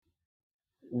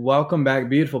Welcome back,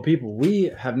 beautiful people. We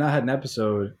have not had an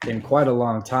episode in quite a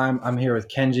long time. I'm here with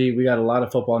Kenji. We got a lot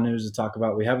of football news to talk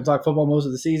about. We haven't talked football most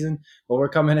of the season, but we're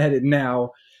coming at it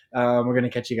now. We're going to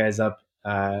catch you guys up,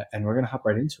 and we're going to hop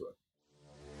right into it.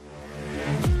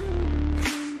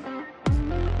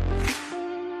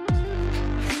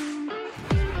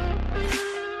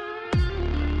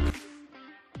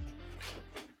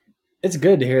 It's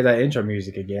good to hear that intro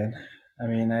music again.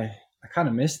 I kind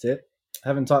of missed it. I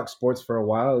haven't talked sports for a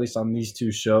while, at least on these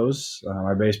two shows.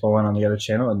 Our baseball one on the other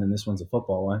channel, and then this one's a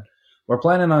football one. We're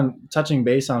planning on touching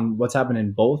base on what's happened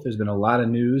in both. There's been a lot of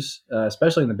news,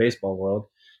 especially in the baseball world,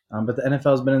 but the NFL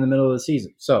has been in the middle of the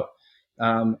season. So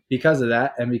because of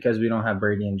that, and because we don't have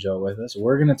Brady and Joe with us,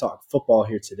 we're going to talk football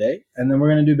here today, and then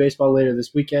we're going to do baseball later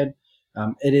this weekend.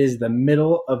 It is the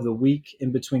middle of the week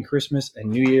in between Christmas and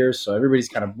New Year's, so everybody's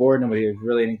kind of bored. Nobody has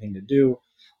really anything to do.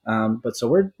 But so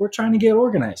we're trying to get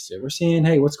organized here. We're seeing,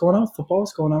 hey, what's going on with football?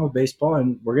 What's going on with baseball?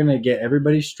 And we're going to get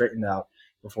everybody straightened out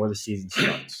before the season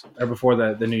starts, or before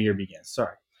the new year begins.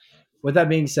 Sorry. With that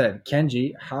being said,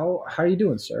 Kenji, how are you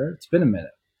doing, sir? It's been a minute.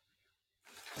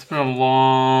 It's been a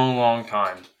long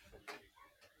time.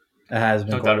 It has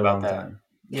been quite a long time.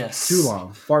 Yes. Too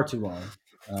long. Far too long.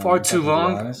 Far too long?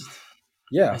 To be honest.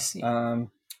 Yeah. I see. But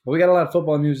we got a lot of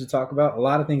football news to talk about. A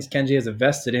lot of things Kenji has a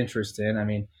vested interest in. I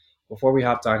mean, before we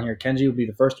hopped on here, Kenji will be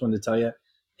the first one to tell you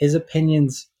his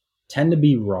opinions tend to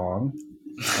be wrong,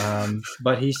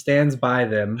 but he stands by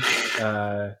them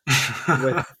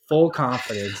with full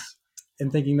confidence in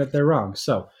thinking that they're wrong.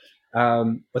 So,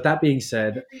 with that being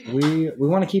said, we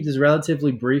want to keep this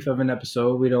relatively brief of an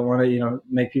episode. We don't want to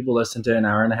make people listen to an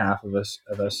hour and a half of us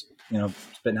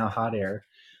spitting out hot air.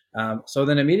 So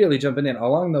then immediately jumping in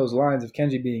along those lines of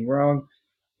Kenji being wrong,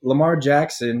 Lamar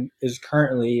Jackson is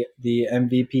currently the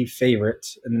MVP favorite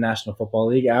in the National Football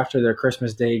League after their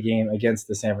Christmas Day game against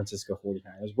the San Francisco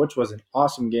 49ers, which was an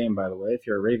awesome game, by the way, if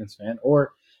you're a Ravens fan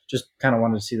or just kind of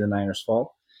wanted to see the Niners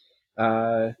fall.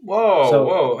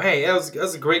 Whoa. Hey, that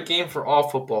was a great game for all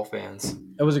football fans.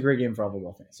 It was a great game for all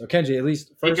football fans. So, Kenji, at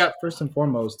least first and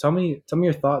foremost, tell me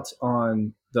your thoughts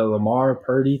on the Lamar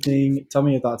Purdy thing. Tell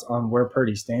me your thoughts on where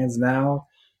Purdy stands now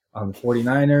on the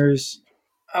 49ers.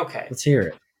 Okay. Let's hear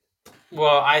it.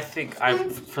 Well, I think I,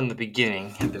 from the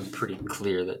beginning, have been pretty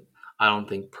clear that I don't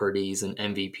think Purdy's an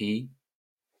MVP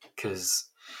because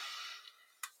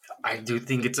I do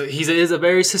think he is a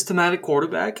very systematic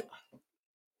quarterback.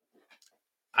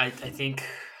 I think,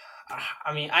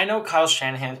 I know Kyle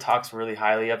Shanahan talks really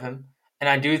highly of him, and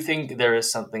I do think there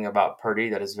is something about Purdy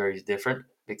that is very different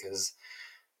because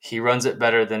he runs it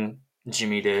better than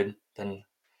Jimmy did, than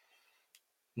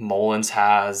Mullins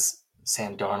has,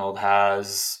 Sam Darnold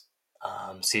has,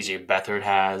 CJ Beathard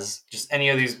has, just any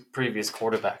of these previous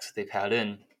quarterbacks that they've had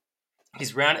in.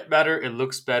 He's ran it better, it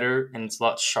looks better, and it's a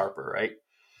lot sharper, right?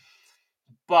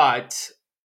 But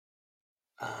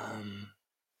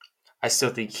I still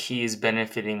think he's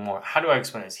benefiting more. How do I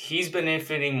explain this? He's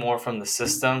benefiting more from the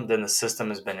system than the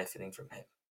system is benefiting from him.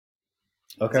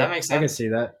 Okay, does that make sense? I can see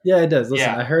that. Yeah, it does. Listen,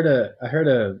 Yeah. I heard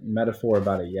a metaphor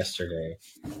about it yesterday,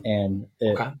 and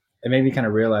it made me kind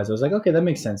of realize. I was like, okay, that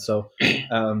makes sense. So,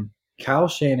 Kyle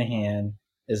Shanahan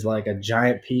is like a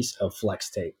giant piece of flex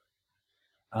tape,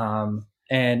 and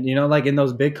like in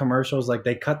those big commercials, like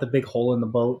they cut the big hole in the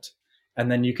boat, and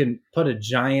then you can put a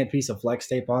giant piece of flex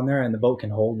tape on there, and the boat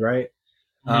can hold, right?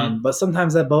 Mm-hmm. But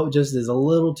sometimes that boat just is a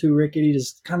little too rickety,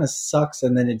 just kind of sucks,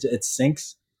 and then it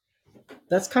sinks.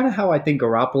 That's kind of how I think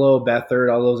Garoppolo,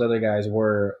 Beathard, all those other guys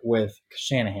were with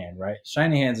Shanahan, right?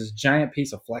 Shanahan's this giant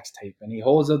piece of flex tape, and he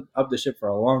holds up the ship for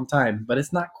a long time, but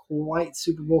it's not quite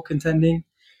Super Bowl contending.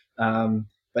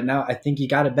 But now I think he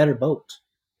got a better boat,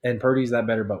 and Purdy's that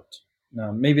better boat.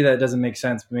 Maybe that doesn't make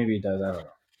sense, but maybe it does. I don't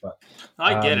know. But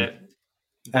I get it.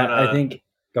 But, I think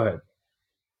 – go ahead.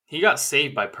 He got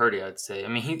saved by Purdy, I'd say. I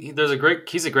mean, he's a great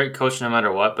coach no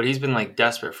matter what, but he's been like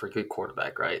desperate for a good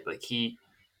quarterback, right? Like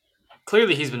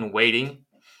clearly he's been waiting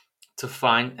to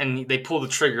find, and they pulled the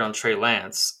trigger on Trey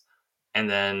Lance, and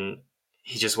then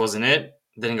he just wasn't it.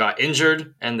 Then he got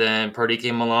injured, and then Purdy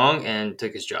came along and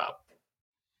took his job.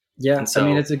 Yeah,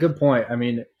 so, it's a good point. I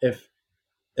mean, if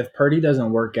Purdy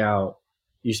doesn't work out,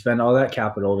 you spend all that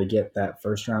capital to get that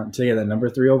first round, to get that number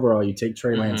 3 overall. You take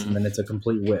Trey Lance, and then it's a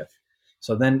complete whiff.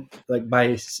 So then, like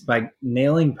by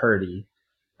nailing Purdy,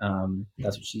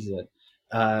 that's what she said.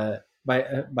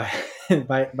 By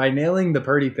nailing the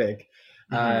Purdy pick,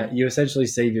 you essentially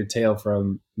save your tail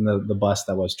from the bust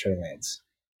that was Trey Lance.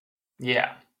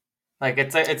 Yeah, like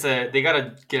it's a they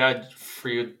gotta get out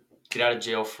of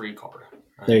jail free card.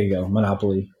 Right? There you go,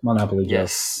 Monopoly.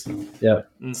 Yes. Yep.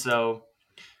 And so,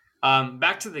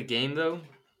 back to the game though.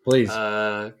 Please.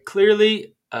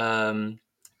 Clearly,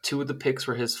 two of the picks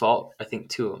were his fault. I think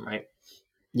two of them, right?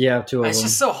 Yeah, two of It's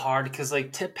just them. so hard because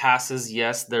like tip passes,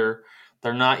 yes, they're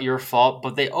not your fault,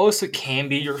 but they also can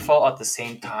be your fault at the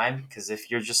same time. Because if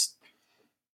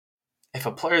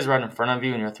a player is right in front of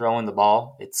you and you're throwing the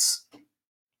ball,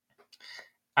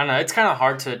 I don't know. It's kind of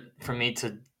hard for me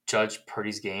to judge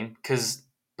Purdy's game because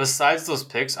besides those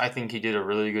picks, I think he did a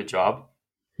really good job.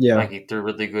 Yeah, Like he threw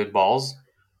really good balls,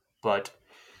 but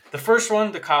the first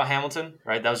one, the Kyle Hamilton,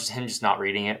 right? That was just him just not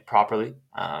reading it properly.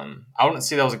 I wouldn't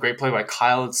say that was a great play by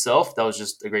Kyle itself. That was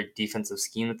just a great defensive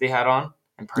scheme that they had on,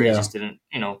 and Purdy yeah, just didn't,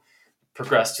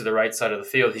 progress to the right side of the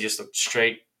field. He just looked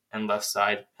straight and left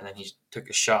side, and then he took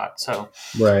a shot. So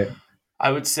right.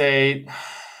 I would say,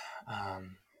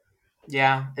 um,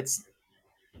 yeah, it's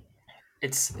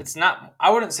not. I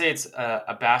wouldn't say it's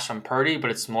a bash on Purdy, but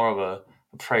it's more of a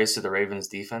praise to the Ravens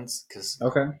defense because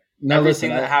Okay. No, listen,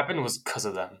 everything I that happened was because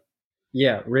of them.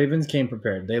 yeah, Ravens came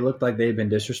prepared. They looked like they've been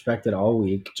disrespected all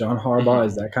week. John Harbaugh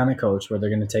is Mm-hmm. that kind of coach where they're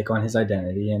going to take on his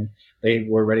identity, and they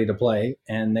were ready to play,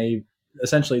 and they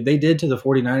essentially they did to the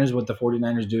 49ers what the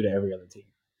 49ers do to every other team.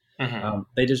 Mm-hmm.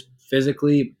 They just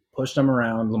physically pushed them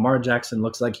around. Lamar Jackson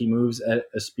looks like he moves at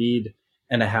a speed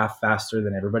and a half faster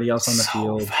than everybody else on the So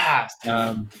field. fast, dude.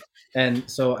 Um, and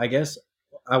so I guess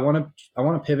I want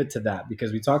to pivot to that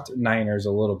because we talked Niners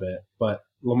a little bit, but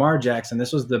Lamar Jackson,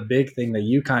 this was the big thing that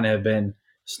you kind of have been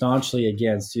staunchly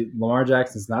against. Lamar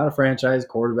Jackson's not a franchise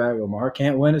quarterback. Lamar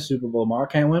can't win a Super Bowl. Lamar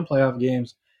can't win playoff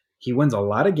games. He wins a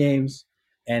lot of games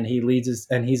and he leads us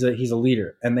and he's a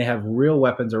leader and they have real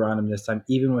weapons around him this time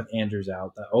even with Andrews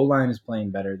out. The O-line is playing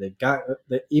better. They've got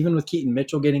even with Keaton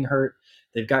Mitchell getting hurt,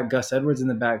 they've got Gus Edwards in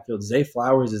the backfield. Zay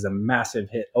Flowers is a massive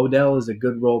hit. Odell is a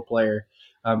good role player.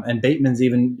 And Bateman's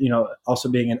even, also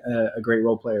being a great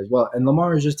role player as well. And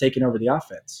Lamar is just taking over the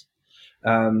offense.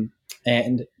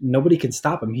 And nobody can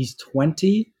stop him. He's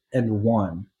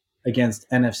 20-1 against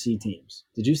NFC teams.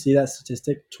 Did you see that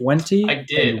statistic? 20 I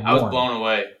did. and I was 1. blown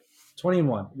away.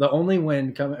 21. The only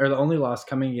win coming or the only loss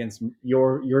coming against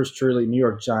yours truly, New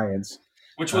York Giants.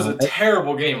 Which was a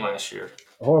terrible game last year.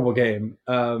 A horrible game.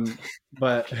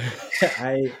 But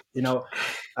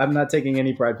I'm not taking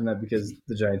any pride from that because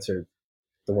the Giants are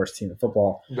the worst team in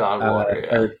football, God water,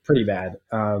 yeah. are pretty bad.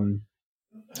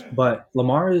 But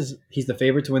Lamar he's the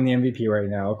favorite to win the MVP right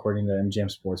now, according to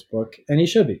MGM Sportsbook, and he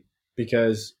should be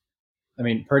because I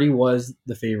mean Purdy was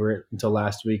the favorite until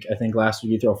last week. I think last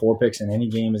week you throw 4 picks in any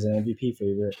game as an MVP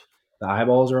favorite. The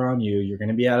eyeballs are on you. You're going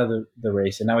to be out of the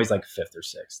race, and now he's like fifth or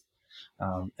sixth.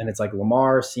 And it's like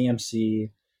Lamar, CMC,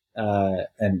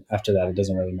 and after that it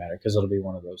doesn't really matter because it'll be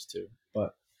one of those two.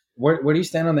 But where do you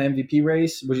stand on the MVP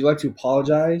race? Would you like to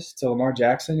apologize to Lamar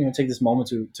Jackson? Take this moment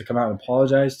to come out and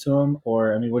apologize to him?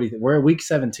 Or, I mean, what do you think? We're at week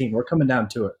 17. We're coming down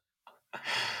to it.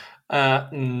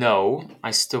 No,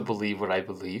 I still believe what I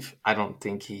believe. I don't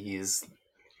think he's.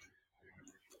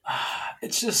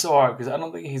 It's just so hard because I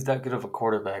don't think he's that good of a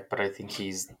quarterback, but I think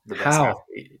he's the best How?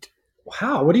 athlete.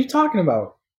 How? What are you talking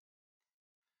about?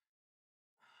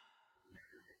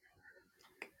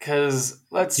 Because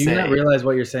let's Do you not say, realize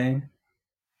what you're saying?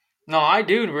 no, I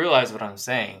do realize what I'm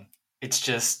saying. It's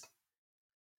just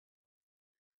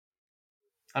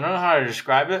I don't know how to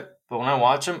describe it, but when I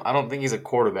watch him, I don't think he's a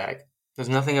quarterback. There's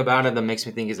nothing about it that makes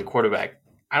me think he's a quarterback.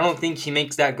 I don't think he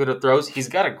makes that good of throws. He's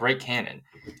got a great cannon,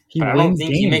 He but I don't wins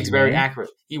think he games, makes very man. accurate.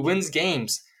 He wins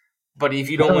games, but if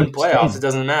you I don't don't win playoffs, it understand.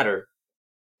 doesn't matter.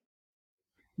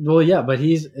 Well, yeah, but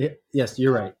yes,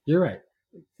 you're right. You're right.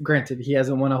 Granted, he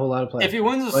hasn't won a whole lot of If playoff he games,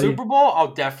 wins the but Super Bowl,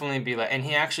 I'll definitely be like, and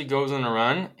he actually goes on a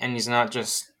run, and he's not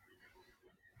just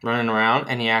running around,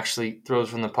 and he actually throws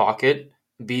from the pocket,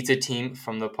 beats a team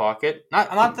from the pocket.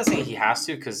 I'm not saying he has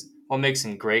to, because what makes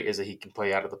him great is that he can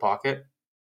play out of the pocket.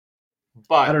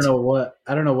 But I don't know what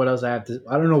else I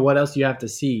don't know what else you have to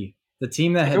see. The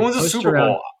team that if he had wins a pushed Super around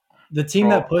Bowl, the team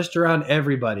that bro, pushed around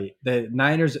everybody. The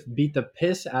Niners beat the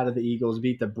piss out of the Eagles,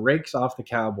 beat the brakes off the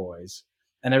Cowboys.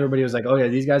 And everybody was like, "Oh yeah,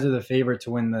 these guys are the favorite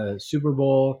to win the Super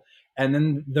Bowl." And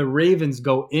then the Ravens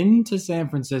go into San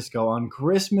Francisco on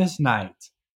Christmas night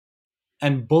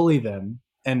and bully them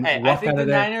and hey, I walk think out the of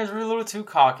there. Niners were a little too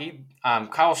cocky.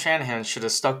 Kyle Shanahan should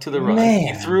have stuck to the run. He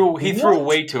Man, threw what?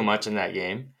 way too much in that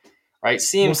game, right? Well,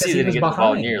 CMC because he didn't was get the ball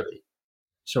behind. nearly. Well,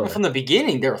 Sure, from the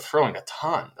beginning, they were throwing a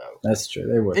ton, though. that's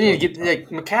true. They were They need throwing to a get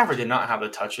ton. like McCaffrey did not have the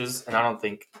touches, and I don't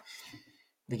think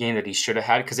the game that he should have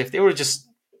had. Because if they would have just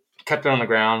kept it on the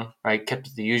ground, right, kept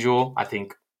it the usual, I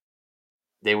think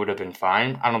they would have been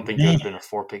fine. I don't think it would Man, have been a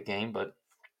 4-pick game, but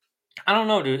I don't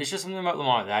know, dude. It's just something about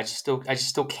Lamar that I just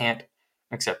still can't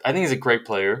accept. I think he's a great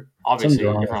player. something's Obviously,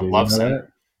 wrong with you. everyone You loves know him, that?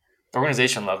 The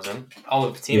organization loves him. All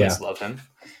of the Yeah. teammates love him.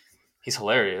 He's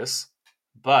hilarious.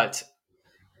 But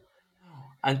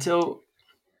until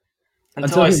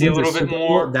Until I he see a wins a little bit Super Bowl,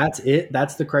 more, that's it.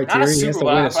 That's the not a criteria. He has Super to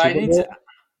Bowl, win a but I Super need to. Bowl.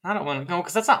 I don't want to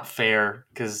because that's not fair.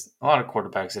 Because a lot of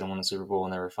quarterbacks didn't win a Super Bowl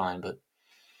when they were fine. But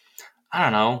I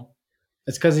don't know.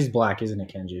 It's because he's black, isn't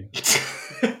it, Kenji?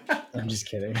 I'm just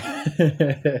kidding.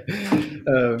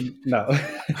 No.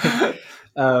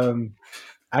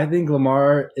 I think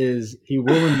Lamar he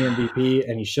will win the MVP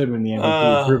and he should win the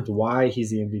MVP. He proved why he's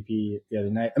the MVP the other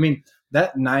night. I mean,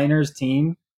 that Niners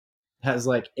team has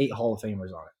like 8 Hall of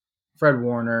Famers on it. Fred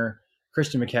Warner,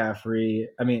 Christian McCaffrey.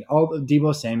 I mean, all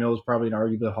Debo Samuel is probably an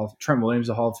arguably Trent Williams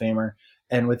a Hall of Famer.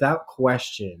 And without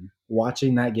question,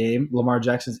 watching that game, Lamar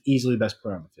Jackson's easily best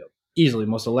player on the field. Easily,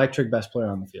 most electric best player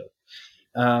on the field.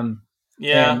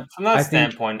 Yeah, And from that I think,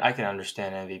 standpoint, I can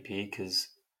understand MVP because,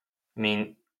 I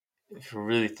mean, if you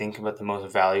really think about the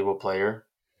most valuable player,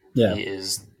 yeah, he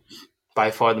is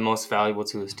by far the most valuable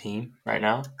to his team right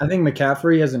now. I think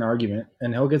McCaffrey has an argument,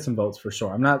 and he'll get some votes for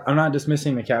sure. I'm not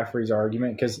dismissing McCaffrey's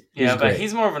argument because he's Yeah, but great.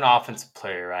 he's more of an offensive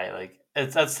player, right? Like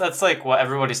that's like what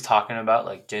everybody's talking about.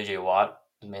 Like JJ Watt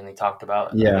is mainly talked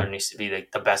about. Like there Yeah, needs to be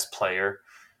like the best player of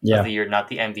yeah, the year, not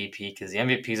the MVP, because the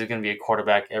MVPs are going to be a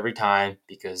quarterback every time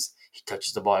because he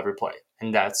touches the ball every play,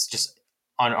 and that's just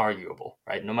unarguable,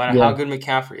 right? No matter how yeah, good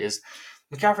McCaffrey is,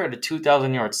 McCaffrey had a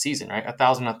 2,000-yard season, right?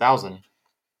 1,000,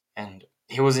 and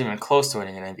he wasn't even close to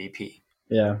winning an MVP,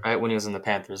 yeah. right? When he was in the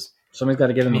Panthers. Somebody's got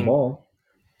to get I him the mean, ball.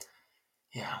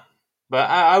 yeah, but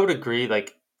I would agree.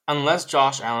 Like, unless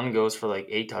Josh Allen goes for like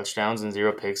 8 touchdowns and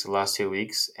 0 picks the last 2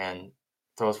 weeks and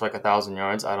throws for like 1,000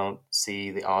 yards, I don't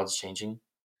see the odds changing.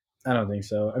 I don't think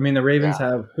so. I mean, the Ravens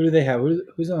Yeah, have who do they have?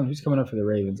 Who's coming up for the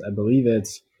Ravens? I believe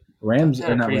it's Rams they or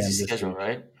had a not pretty easy Rams this schedule, week.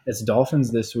 right? It's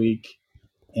Dolphins this week,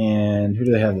 and who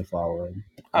do they have the following?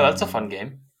 Oh, that's a fun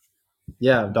game.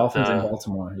 Yeah, Dolphins in The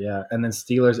Baltimore. Yeah, and then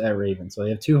Steelers at Ravens. So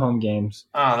they have 2 home games.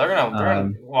 they're gonna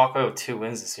Um, walk away with 2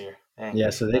 wins this year. Dang, yeah,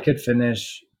 good so for they them. could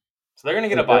finish. So they're gonna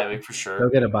get a They'll, bye week for they'll sure.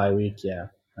 get a bye week. Yeah,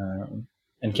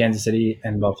 and Kansas City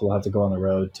and Buffalo have to go on the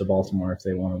road to Baltimore if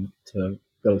they want to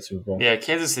go to the Super Bowl. Yeah,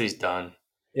 Kansas City's done.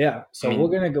 Yeah, I so mean,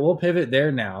 we'll pivot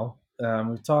there now.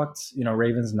 We've talked,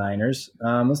 Ravens, Niners.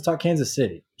 Let's talk Kansas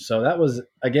City. So that was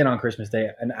again on Christmas Day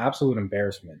an absolute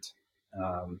embarrassment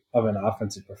of an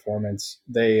offensive performance.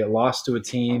 They lost to a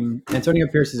team. Antonio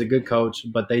Pierce is a good coach,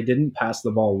 but they didn't pass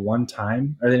the ball one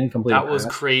time, or they didn't complete a that was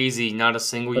pass crazy. Not a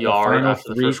single for the yard final after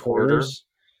the three first quarter. quarters.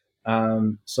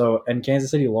 And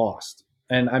Kansas City lost,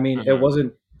 and I mean it Mm-hmm.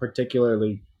 wasn't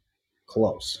particularly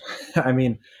close. I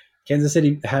mean, Kansas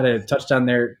City had a touchdown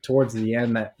there towards the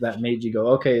end that made you go,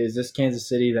 okay, is this Kansas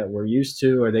City that we're used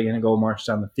to? Are they going to go march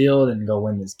down the field and go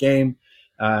win this game?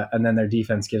 And then their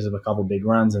defense gives them a couple big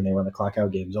runs and they run the clock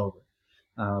out, game's over.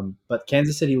 But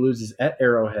Kansas City loses at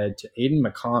Arrowhead to Aiden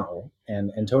McConnell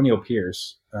and Antonio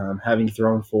Pierce, having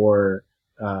thrown for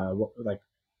like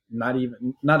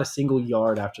not a single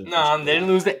yard after the first No, they quarter. didn't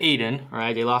lose to Aiden.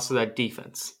 Right, they lost to that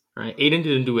defense. Right, Aiden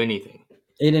didn't do anything.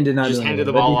 Aiden did He not do just handed anything.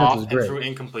 the That ball defense was off and great.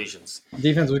 threw incompletions.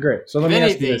 Defense was great. So let If me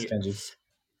ask you this, anything, Kenji.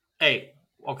 hey,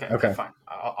 okay, Okay. fine.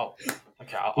 I'll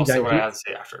He, say di- what I he have to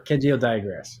say after. Kenji will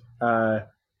digress.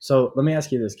 So let me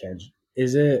ask you this, Kenji.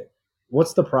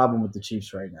 What's the problem with the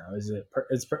Chiefs right now?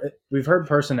 We've heard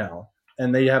personnel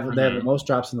and they have the Mm-hmm. most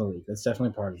drops in the league. That's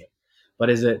definitely part of it. But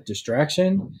is it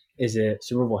distraction? Is it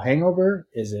Super Bowl hangover?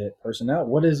 Is it personnel?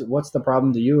 What's the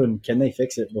problem to you and can they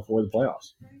fix it before the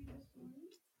playoffs?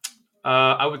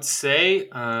 I would say,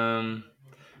 well,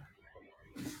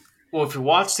 if you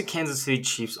watch the Kansas City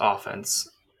Chiefs offense,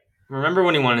 remember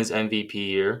when he won his MVP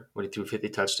year when he threw 50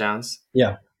 touchdowns?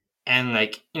 Yeah. And,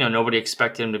 like, nobody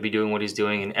expected him to be doing what he's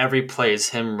doing. And every play is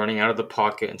him running out of the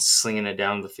pocket and slinging it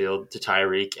down the field to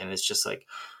Tyreek. And it's just like,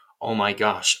 oh my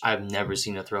gosh, I've never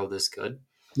seen a throw this good.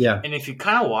 Yeah. And if you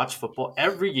kind of watch football,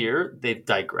 every year they've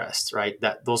digressed, right?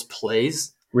 That those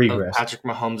plays of Regressed. Patrick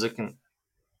Mahomes,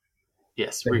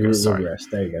 yes, They regress, sorry.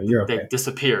 regressed. There you go. You're They've okay.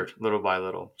 disappeared little by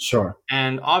little. Sure.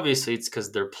 And obviously it's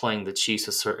because they're playing the Chiefs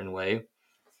a certain way.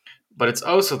 But it's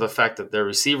also the fact that their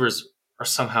receivers are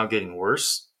somehow getting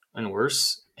worse and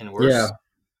worse and Yeah. worse.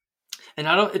 And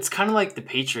it's kind of like the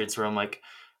Patriots where I'm like,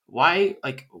 why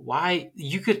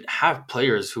you could have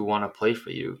players who want to play for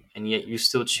you and yet you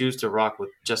still choose to rock with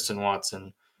Justin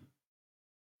Watson,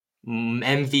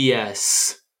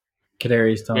 MVS.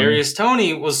 Kadarius Toney. Marius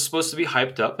Tony was supposed to be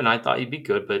hyped up and I thought he'd be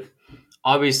good, but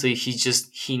obviously he's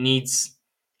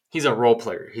a role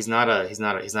player. He's not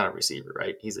a receiver,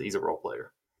 right? He's a role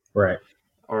player Right.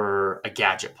 or a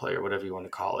gadget player, whatever you want to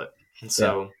call it. And Yeah.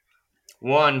 so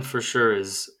one for sure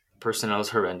is personnel is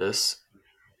horrendous.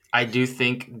 I do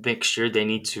think next year they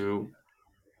need to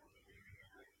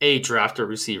draft a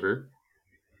receiver.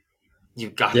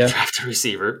 You've got to Yeah. draft a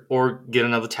receiver or get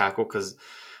another tackle because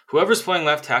whoever's playing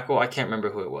left tackle, I can't remember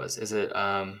who it was. Is it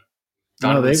No,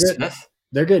 Donovan Smith?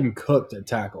 they're getting cooked at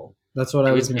tackle. That's what I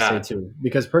It was was going to say bad. too,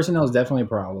 because personnel is definitely a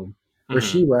problem. Hmm.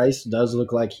 Rasheed Rice does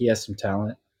look like he has some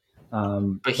talent,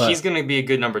 But he's but going to be a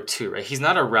good number two, right? He's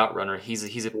not a route runner. He's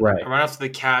a right, run after the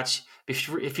catch.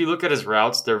 If you look at his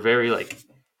routes, they're very like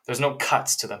there's no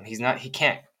cuts to them. He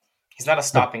can't. He's not a they're,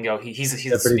 stop and go. He's a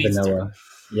they're pretty speedster. vanilla.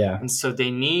 Yeah, And so they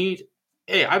need.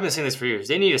 Hey, I've been saying this for years.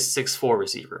 They need a 6'4"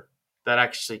 receiver that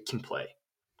actually can play.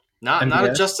 Not a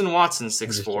MVS. Justin Watson I'm just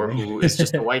 6'4" kidding. who is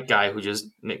just a white guy who just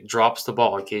drops the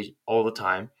ball all the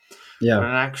time, but Yeah, an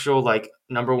actual like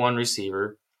number one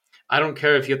receiver. I don't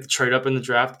care if you have to trade up in the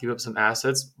draft, give up some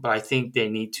assets, but I think they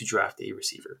need to draft a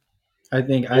receiver I or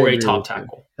a agree top with you.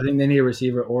 tackle. I think they need a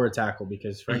receiver or a tackle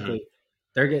because Hmm. frankly,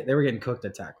 they were getting cooked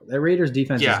at tackle. Their Raiders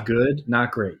defense is Yeah, good,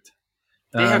 not great.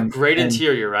 they have great And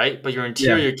interior, right? But your yeah,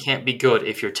 interior can't be good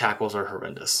if your tackles are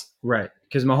horrendous. right,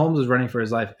 because Mahomes was running for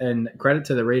his life. And credit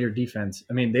to the Raider defense.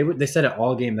 I mean, they said it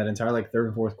all game that entire like third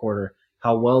and fourth quarter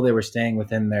how well they were staying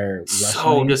within their rush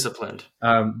So lane disciplined.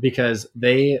 because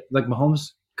they like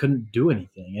Mahomes couldn't do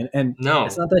anything. And it's No.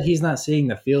 not that he's not seeing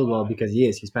the field well because he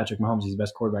is. He's Patrick Mahomes. He's the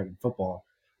best quarterback in football.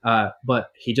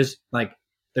 But he just like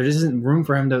there just isn't room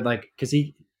for him to like because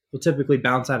he will typically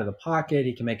bounce out of the pocket.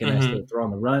 He can make a nice little Hmm. throw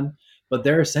on the run, but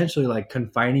they're essentially like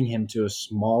confining him to a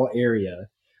small area.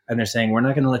 And they're saying we're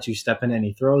not going to let you step in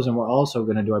any throws, and we're also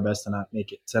going to do our best to not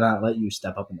let you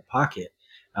step up in the pocket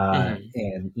Hmm.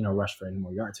 and rush for any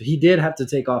more yards. So he did have to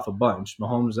take off a bunch.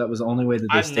 Mahomes, that was the only way that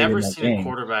they I've stayed in never that seen a game.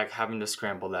 quarterback having to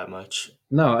scramble that much.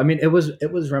 No, I mean it was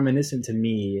reminiscent to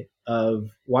me of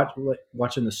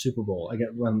watching the Super Bowl again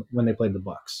when they played the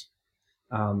Bucks.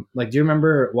 Like, do you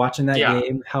remember watching that Yeah,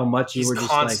 game? How much you he's were just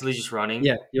like, constantly just running.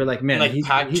 yeah, you're like, And man, like he's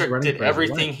Patrick running did for his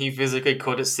everything life. he physically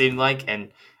could, it seemed like,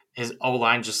 and his O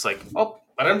line just like, oh,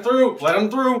 let him through, let him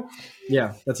through.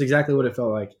 Yeah, that's exactly what it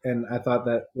felt like, and I thought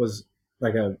that was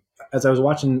like a. As I was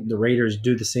watching the Raiders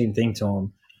do the same thing to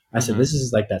him, I said, Hmm. this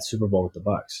is like that Super Bowl with the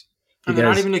Bucks And they're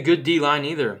not because even a good D line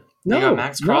either. They got no,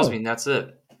 Max Crosby, no, and that's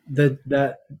it.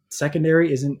 that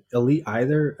secondary isn't elite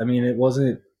either. I mean, it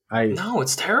wasn't. I No,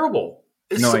 it's terrible.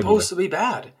 It's no idea. supposed to be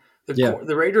bad. Yeah,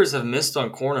 The Raiders have missed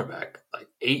on cornerback like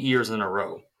 8 years in a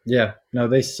row. yeah. No,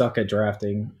 they suck at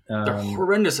drafting. They're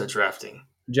horrendous at drafting.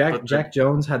 Jack But the Jack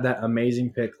Jones had that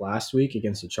amazing pick last week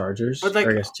against the but Chargers, or I like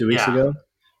guess 2 weeks yeah. ago.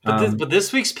 But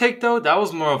this week's pick though, that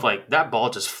was more of like that ball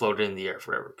just floated in the air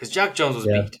forever because Jack Jones was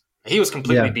Yeah, beat. He was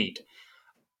completely yeah. beat.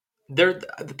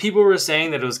 The people were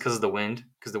saying that it was because of the wind,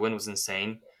 because the wind was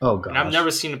insane. Oh And I've never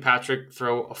gosh, seen a Patrick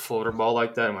throw a floater ball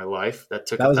like that in my life. That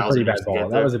took that a was a pretty thousand years bad to ball. get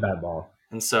That was there. a bad ball.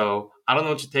 And so I don't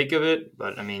know what you take of it,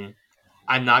 but I mean,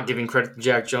 I'm not giving credit to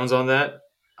Jack Jones on that.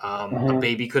 A Hmm.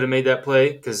 baby could have made that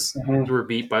play because you Hmm. were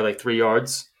beat by like 3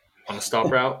 yards on a stop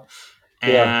route,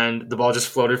 Yeah. and the ball just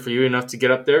floated for you enough to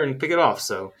get up there and pick it off.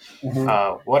 So Hmm.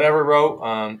 whatever,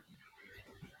 Ro.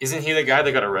 Isn't he the guy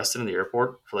that got arrested in the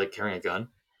airport for like carrying a gun?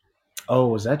 Oh,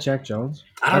 was that Jack Jones?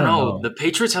 I I don't don't know. know. The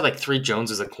Patriots had like three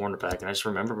Joneses at cornerback, and I just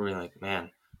remember being like,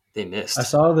 man, they I missed.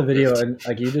 saw the video and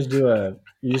like you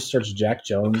just search Jack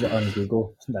Jones on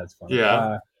Google. That's funny.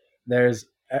 Yeah. There's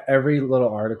every little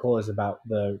article is about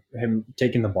the him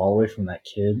taking the ball away from that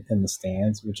kid in the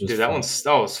stands, which was Dude, funny.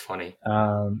 that was funny.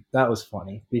 That was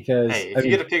funny because Hey, I if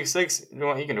you get mean a pick six, you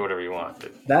can do whatever you want.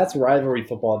 But, that's rivalry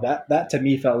football. That to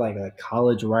me felt like a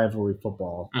college rivalry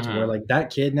football to where mm-hmm. like that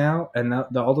kid now and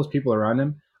all those people around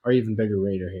him are even bigger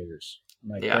Raider haters.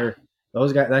 Like Yeah.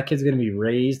 those guys. That kid's gonna be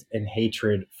raised in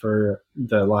hatred for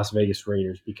the Las Vegas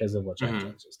Raiders because of what Jack Mm-hmm.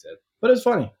 Jones just did. But it was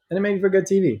funny and it made for good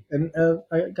TV and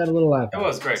I got a little laugh It out of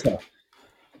was it. great. So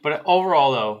But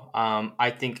overall, though,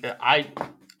 I think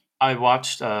I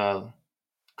watched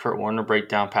Kurt Warner break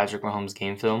down Patrick Mahomes'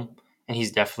 game film, and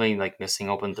he's definitely like missing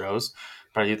open throws.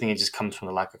 But I do think it just comes from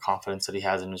the lack of confidence that he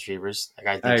has in his receivers. Like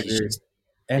I I think agree.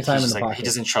 And time in the he pocket.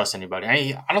 doesn't trust anybody.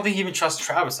 I don't think he even trusts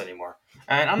Travis anymore.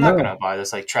 And I'm not gonna No, buy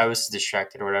this. Like Travis is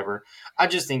distracted or whatever. I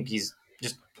just think he's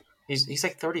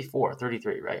like 34,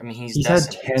 33, right? I mean, he's he's had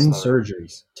destined to get 10 slower.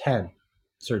 surgeries. 10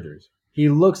 surgeries. He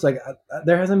looks like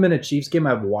there hasn't been a Chiefs game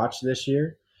I've watched this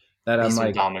year that I'm He's been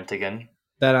like dominant again.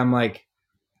 that I'm like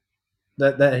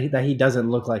that he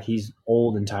doesn't look like he's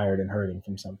old and tired and hurting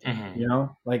from something. Mm-hmm.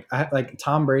 Like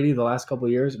Tom Brady the last couple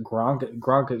of years,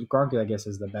 Gronk I guess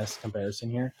is the best comparison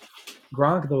here.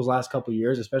 Gronk those last couple of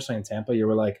years, especially in Tampa, you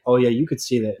were like, oh yeah, you could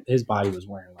see that his body was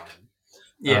wearing on him.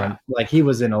 Yeah. Like he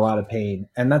was in a lot of pain,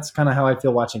 and that's kind of how I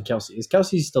feel watching Kelce. Is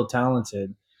Kelsey's still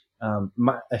talented,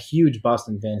 A huge bust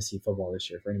in fantasy football this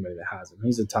year for anybody that has him.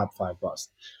 He's a top 5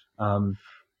 bust. Um,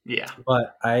 Yeah,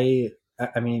 but I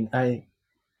mean, I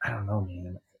don't know,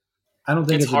 man. I don't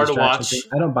think it's it's a hard to distraction thing.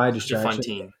 watch. I don't buy Such a fun distraction.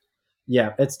 team.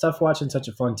 Yeah, it's tough watching such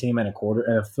a fun team and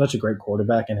such a great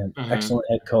quarterback and an Because excellent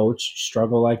head coach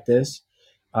struggle like this.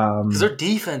 their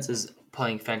defense is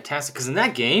playing fantastic. Because in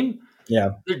that game,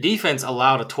 Yeah, their defense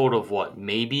allowed a total of what,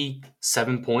 maybe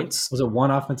 7 points? was it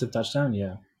one offensive touchdown?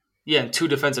 Yeah, Yeah, and 2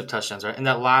 defensive touchdowns, right? And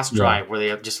that last yeah, drive where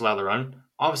they just allowed the run,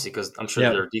 obviously, because I'm sure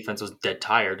yeah. their defense was dead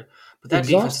tired. But that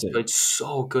defense has Exhausted. played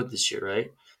so good this year,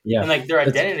 right? Yeah, And like their it's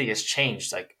identity has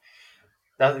changed. Like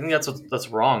I think that's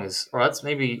wrong is, or that's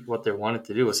maybe what they wanted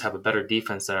to do was have a better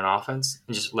defense than an offense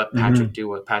and just let Patrick mhm. do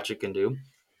what Patrick can do.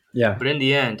 Yeah, But in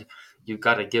the end, you've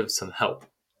got to give some help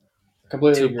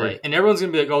completely to agree. play. And everyone's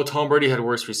gonna be like, "Oh, Tom Brady had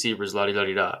worse receivers, la di da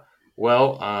di da."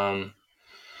 Well, I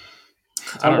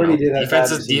Tom don't Brady know. did have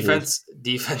bad receivers.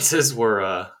 Defenses were,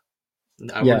 I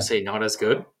wouldn't Yeah, say not as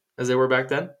good as they were back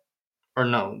then, or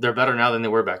no, they're better now than they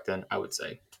were back then. I would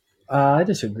say I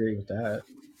disagree with that.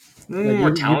 Like more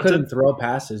you couldn't talented. throw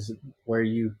passes where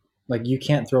you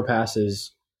can't throw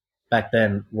passes back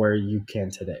then where you can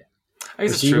today. I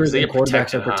guess it's true because Receivers they and get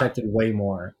quarterbacks are protected, huh? protected way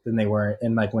more than they were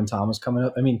in like when Tom was coming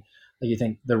up. I mean, like you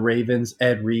think the Ravens,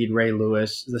 Ed Reed, Ray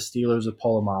Lewis, the Steelers with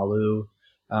Polamalu,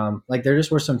 like there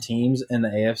just were some teams in the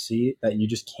AFC that you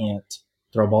just can't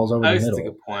throw balls over I the guess that's a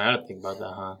middle. good point. I didn't think about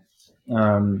that, huh?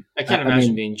 I I, can't I imagine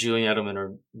mean, being Julian Edelman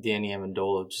or Danny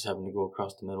Amendola just having to go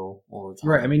across the middle all the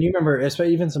right? I time. mean, you remember,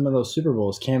 especially even some of those Super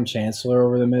Bowls, Cam Chancellor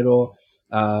over the middle,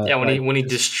 Yeah, like when he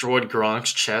just destroyed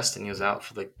Gronk's chest and he was out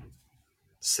for like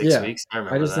six yeah. weeks. I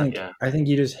remember that. Yeah, I think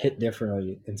you just hit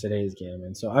differently in today's game,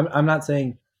 and so I'm not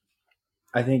saying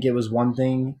I think it was one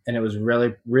thing, and it was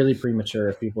really, really premature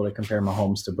of people to compare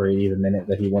Mahomes to Brady the minute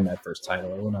that he won that first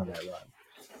title or went on that run,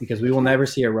 because we will never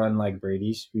see a run like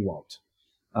Brady's. We won't.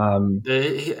 Um,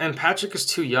 and Patrick is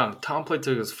too young. Tom played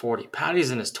till he was 40.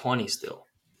 Patty's in his 20s still,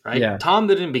 right? yeah, Tom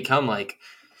didn't become like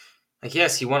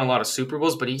yes, he won a lot of Super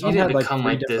Bowls, but he Tom didn't had like become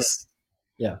three like different. this,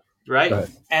 Yeah, go right?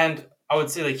 ahead. And I would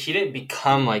say like he didn't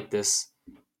become like this.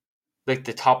 Like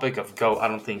the topic of GOAT, I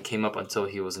don't think came up until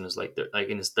he was in his like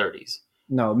in his 30s.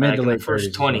 No, Right? mid Like to in the late first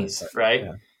thirties is when it 20s, started. right?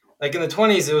 Yeah, Like in the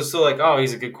 20s, it was still like, oh,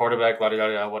 he's a good quarterback, blah, blah,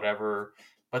 blah, whatever.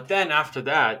 But then after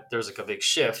that, there's like a big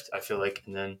shift, I feel like.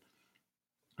 And then,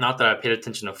 not that I paid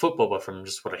attention to football, but from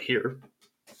just what I hear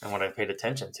and what I paid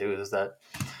attention to, is that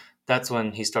that's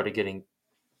when he started getting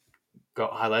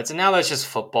highlights. And now that's just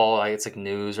football. Like it's like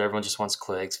news where everyone just wants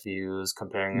clicks, views,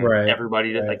 comparing right,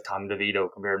 everybody to right. like Tom DeVito,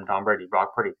 comparing to Tom Brady,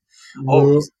 Brock Purdy.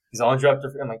 Oh, Nope. he's on draft.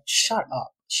 I'm like, shut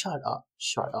up, shut up,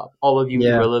 shut up. All of you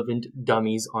Yeah, irrelevant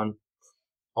dummies on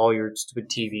all your stupid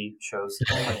TV shows.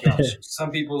 Oh my gosh.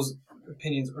 Some people's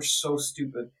opinions are so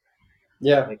stupid.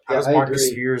 yeah, Like, how yeah. does I Marcus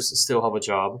agree. Spears still have a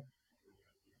job?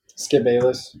 Skip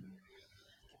Bayless,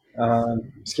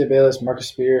 Skip Bayless, Marcus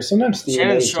Spears, sometimes Stephen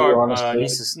Shannon A. too. Sharp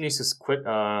Honestly, needs to quit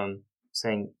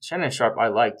saying Shannon Sharp I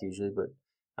liked usually, but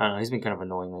I don't know, he's been kind of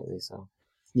annoying lately, so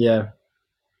yeah.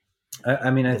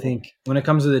 I mean, I yeah. think when it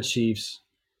comes to the Chiefs,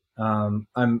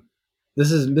 I'm.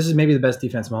 This is maybe the best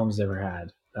defense Mahomes has ever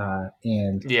had,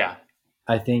 and Yeah.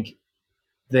 I think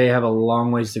they have a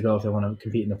long ways to go if they want to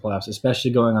compete in the playoffs,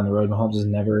 especially going on the road. Mahomes has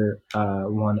never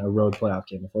won a road playoff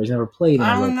game before. He's never played in I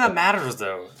a don't road think that playoff. matters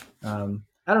though.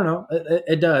 I don't know.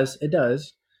 It does. It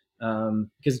does.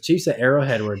 Because the Chiefs at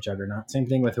Arrowhead were a juggernaut. Same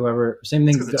thing with whoever. Same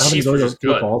It's because thing the having to Chiefs go were just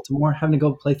through good. Baltimore. Having to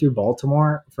go play through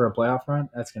Baltimore for a playoff run.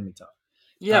 That's gonna be tough.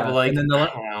 Yeah, but And like then I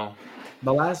don't know.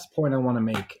 the last point I want to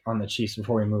make on the Chiefs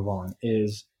before we move on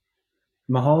is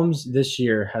Mahomes this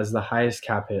year has the highest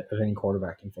cap hit of any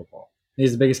quarterback in football.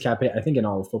 He's the biggest cap hit, I think, in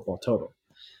all of football total.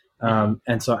 Mm-hmm.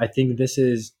 And so I think this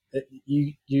is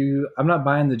you. I'm not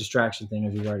buying the distraction thing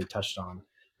as we've already touched on,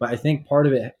 but I think part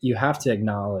of it you have to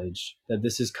acknowledge that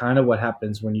this is kind of what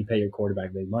happens when you pay your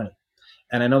quarterback big money.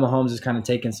 And I know Mahomes has kind of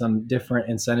taken some different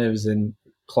incentives and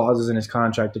clauses in his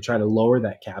contract to try to lower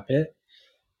that cap hit,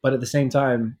 but at the same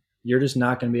time, you're just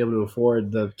not going to be able to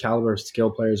afford the caliber of skill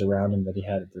players around him that he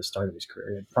had at the start of his career.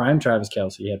 He had prime Travis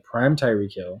Kelce, he had prime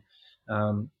Tyreek Hill.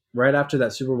 Right after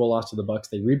that Super Bowl loss to the Bucks,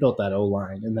 they rebuilt that O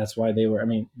line, and that's why they were. I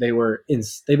mean, they've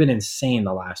been insane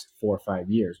the last 4 or 5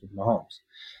 years with Mahomes.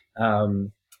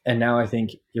 And now I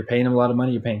think you're paying him a lot of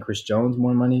money. You're paying Chris Jones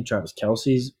more money. Travis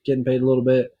Kelsey's getting paid a little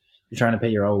bit. You're trying to pay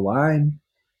your O line.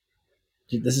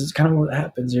 This is kind of what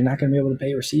happens. You're not going to be able to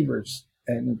pay receivers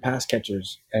and pass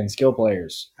catchers and skill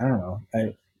players. I don't know.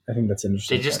 I think that's an They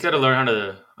interesting just point. got to learn how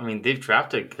to. I mean, they've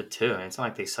drafted good too. I mean, it's not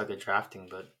like they suck at drafting,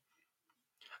 but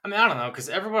I mean, I don't know because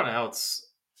everyone else.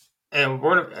 And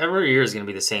every year is going to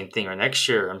be the same thing. Or next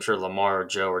year, I'm sure Lamar or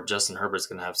Joe or Justin Herbert's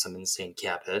going to have some insane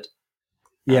cap hit.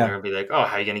 And they're Yeah, going to be like, oh,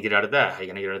 how are you going to get out of that? How are you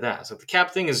going to get out of that? So the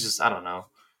cap thing is just, I don't know.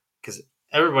 Because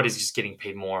everybody's just getting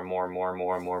paid more and more and more and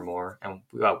more and more and more. And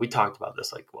we talked about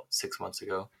this 6 months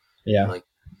ago. yeah, Like,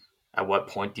 at what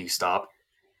point do you stop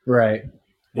right. Yeah.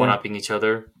 one-upping each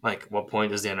other? Like, what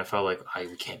point is the NFL like,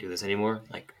 we can't do this anymore?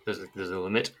 Like, there's a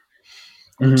limit,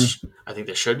 Hmm. which I think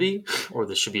there should be, or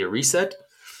there should be a reset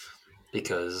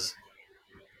because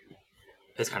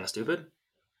it's kind of stupid.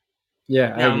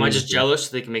 Yeah, I Now, am I agree just with you. jealous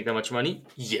they can make that much money?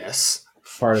 Yes.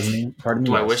 Part of me,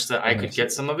 Do I wish yes, that I very could much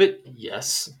get so. some of it?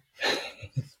 Yes.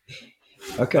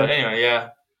 But Okay. anyway, yeah,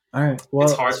 All right. it's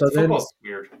Well, hard. so then Football's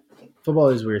weird. football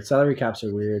is weird. Salary caps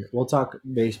are weird. We'll talk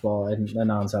baseball and the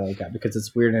non-salary cap because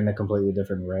it's weird in a completely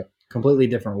different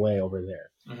way over there.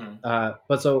 Mm-hmm.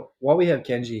 But so while we have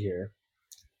Kenji here,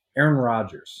 Aaron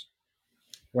Rodgers,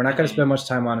 we're not going to Mm-hmm. spend much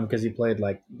time on him because he played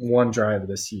like one drive of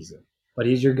the season, but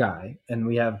he's your guy, and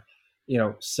we have,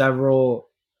 several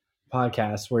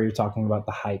podcasts where you're talking about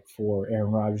the hype for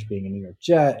Aaron Rodgers being a New York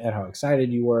Jet and how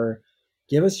excited you were.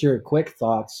 Give us your quick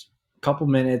thoughts, couple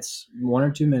minutes, 1 or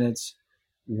 2 minutes.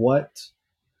 What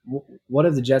what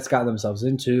have the Jets got themselves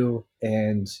into,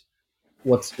 and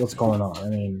what's going on? I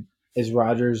mean, is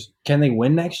Rodgers? Can they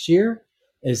win next year?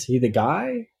 Is he the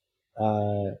guy?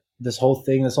 This whole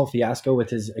thing, this whole fiasco with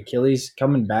his Achilles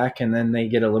coming back, and then they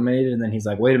get eliminated, and then he's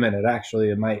like, "Wait a minute, actually,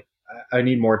 it might. I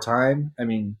need more time." I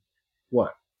mean,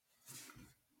 what?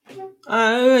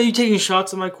 Are you taking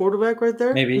shots at my quarterback right there?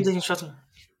 You Maybe, taking shots?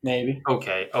 maybe,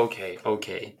 Okay.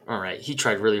 All right. He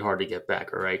tried really hard to get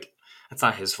back. All right. That's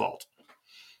not his fault.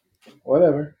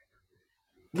 whatever.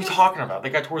 What are you talking about?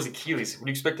 That guy tore his Achilles. What do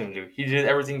you expect him to do? He did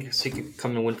everything so he could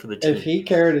come and win for the If team. he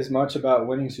cared as much about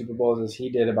winning Super Bowls as he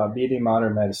did about beating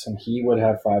modern medicine, he would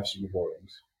have 5 Super Bowl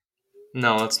rings.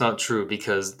 No, that's not true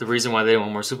because the reason why they didn't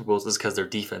win more Super Bowls is because their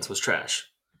defense was trash.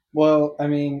 Well, I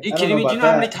mean, Are you I don't kidding know me? Do you about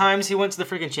know how many that. times he went to the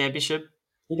freaking championship?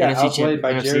 He got NFC outplayed champion,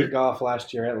 by Jared NFC. Goff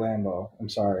last year at Lambeau. I'm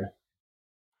sorry.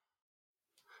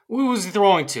 Who was he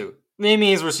throwing to? Name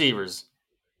me his receivers.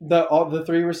 All the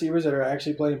three receivers that are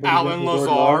actually playing pretty good Alan for Jordan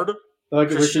Love, Lazard, they're like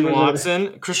the Christian receivers that are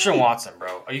Watson. Christian Watson,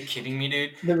 bro. Are you kidding me,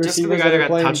 dude? the Just for the receivers guy that that are got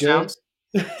playing good. touchdowns?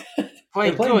 They're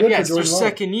Playing playing good. good Yeah, for it's their Jordan Love.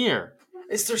 second year.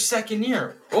 It's their second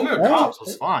year. Romeo All right. Dobbs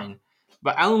was fine.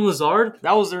 But Alan Lazard,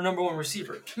 that was their number one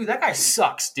receiver. Dude, that guy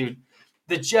sucks, dude.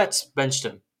 The Jets benched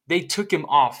him. They took him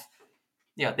off.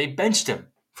 Yeah, they benched him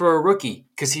for a rookie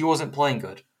because he wasn't playing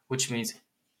good, which means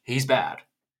he's bad.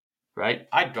 Right?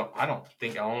 I don't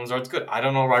think Alan Lazard's good. I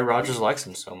don't know why Rodgers likes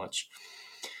him so much.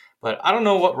 But I don't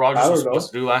know what Rodgers was Tyler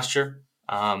supposed Bowe. to do last year.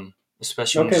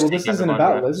 Especially when Okay, just well, this taking out the isn't Von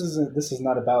about draft. this is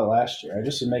not about last year. I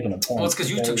just was making a Well, it's point because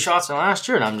you took because shots in last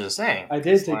year, and I'm just saying. I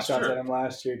did take Last shots year. at him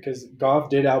last year because Goff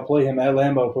did outplay him at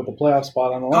Lambeau with the playoff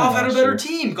spot on the line Goff had a last better year.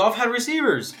 team. Goff had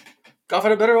receivers. Goff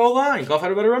had a better O-line. Goff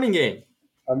had a better running game.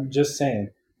 I'm just saying,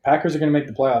 Packers are going to make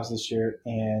the playoffs this year,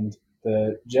 and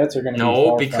the Jets are going to be No, far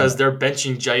from because it. they're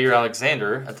benching Jair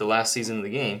Alexander at the last season of the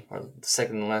game, or the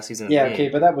second to last season of Yeah, the okay,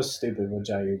 game. but that was stupid what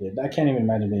Jair did. I can't even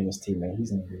imagine being his teammate.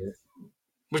 He's an idiot.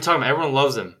 We're talking about everyone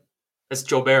loves him. It's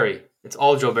Joe Barry. It's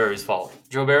all Joe Barry's fault.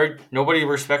 Joe Barry, nobody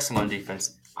respects him on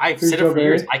defense. I've Who's said it Joe for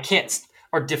years. Barry? I can't.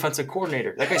 Our defensive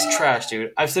coordinator. That guy's trash,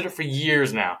 dude. I've said it for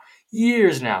years now.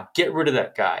 Years now. Get rid of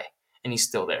that guy. And he's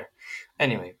still there.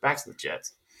 Anyway, back to the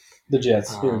Jets. The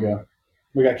Jets. Here we go.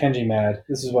 We got Kenji mad.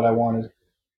 This is what I wanted.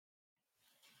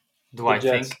 Do The I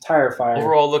Jets think tire fire.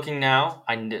 overall looking now,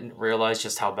 I didn't realize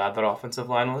just how bad that offensive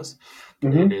line was.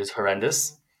 It is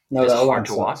horrendous. No, It is that hard O-line to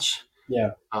sucks. watch.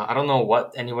 Yeah. I don't know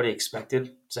what anybody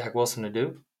expected Zach Wilson to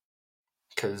do.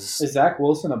 Because Is Zach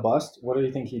Wilson a bust? What do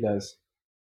you think he does?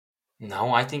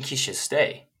 no, I think he should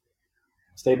stay.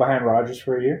 Stay behind Rodgers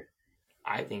for a year?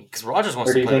 I think because Rodgers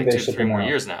wants Or do to you play think like they 2, ship 3 him more out?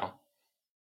 years now.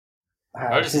 He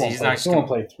won't He's play. not He just won't gonna,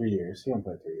 play 3 years. He won't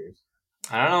play 3 years.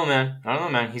 I don't know,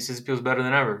 man. He says he feels better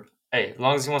than ever. Hey, as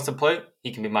long as he wants to play,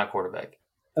 he can be my quarterback.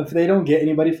 If they don't get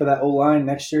anybody for that O-line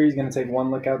next year, he's going to take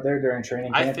one look out there during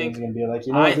training camp, and he's going to be like,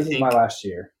 you know what, this is my last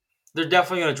year. They're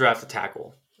definitely going to draft a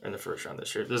tackle in the first round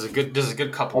this year. There's a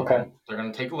good couple of them. They're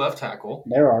going to take a left tackle.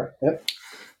 There are. Yep.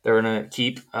 They're going to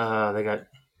keep. They got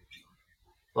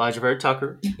Elijah Vera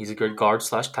Tucker. He's a good guard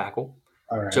 / tackle.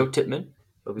 All right. Joe Tippmann.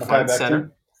 They'll be fine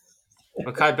center.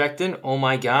 Mekhi Becton. Oh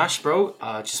my gosh, bro!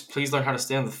 Just please learn how to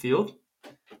stay on the field.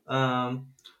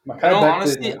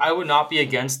 Honestly, I would not be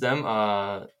against them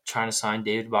trying to sign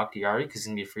David Bakhtiari because he's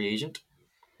going to be a free agent.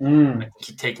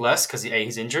 He'd take less because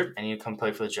he's injured and he'd come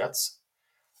play for the Jets.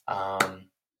 But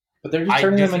they're just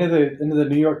turning him into the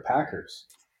New York Packers.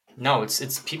 No,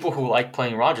 it's people who like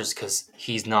playing Rodgers because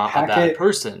he's not a bad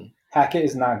person. Hackett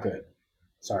is not good.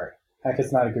 Sorry.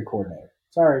 Hackett's not a good coordinator.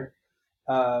 Sorry.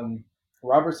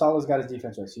 Robert Sala's got his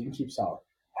defense right, so you can keep Sala.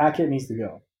 Hackett needs to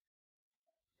go.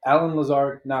 Alan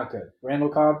Lazard, not good. Randall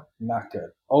Cobb, not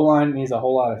good. O-line needs a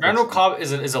whole lot of Randall fixing. Cobb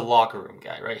is a locker room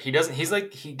guy, right? He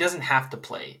doesn't have to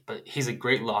play, but he's a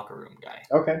great locker room guy.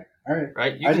 Okay, all right.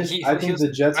 Right? I think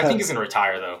the Jets I think he's gonna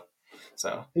retire though.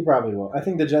 So he probably will. I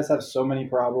think the Jets have so many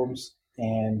problems,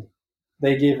 and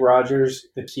they gave Rodgers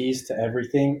the keys to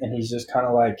everything, and he's just kind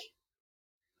of like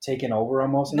taken over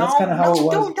almost. And that's kind of how it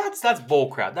was. That's bull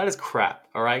crap. That is crap.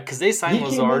 All right, because they signed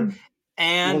Lazard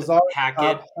and Lazard,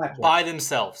 Hackett by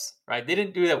themselves, right? They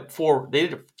didn't do that they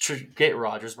did to get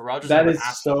Rodgers, but Rodgers that is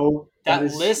so. That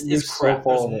list is crap.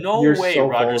 There's no way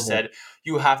Rodgers said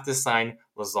you have to sign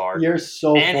Lazard and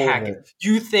Hackett.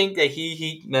 You think that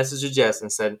he messaged the Jets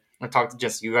and said, I talked to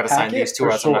Jets, you got to sign these two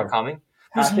or else I'm not coming?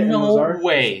 There's no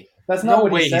way. That's not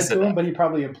what he said to him, but he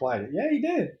probably implied it. Yeah, he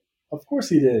did. Of course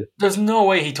he did. There's no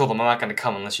way he told him, I'm not going to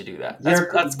come unless you do that.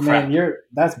 That's crap. Man,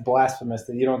 that's blasphemous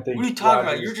that you don't think. What are you talking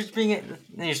about? You're just being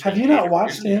Have you not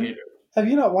watched him? Have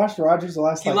you not watched Rodgers the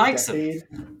last decade?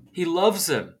 He loves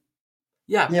him.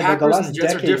 Yeah, but the last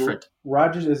Jets decade, are different.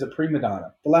 Rodgers is a prima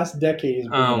donna. The last decade is.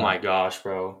 Oh my gosh,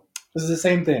 bro! This is the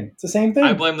same thing. It's the same thing.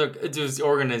 I blame the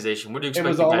organization. What do you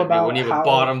expect when you have a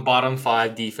bottom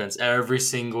 5 defense every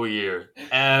single year,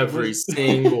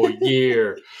 single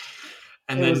year,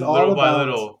 and then little by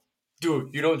little,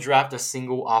 dude, you don't draft a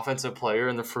single offensive player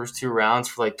in the first 2 rounds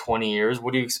for like 20 years.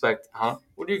 What do you expect, huh?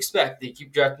 What do you expect? They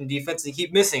keep drafting defense. They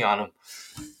keep missing on them,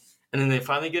 and then they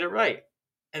finally get it right.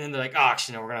 And then they're like,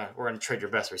 actually, no, we're gonna trade your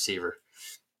best receiver.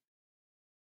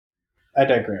 I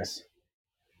digress.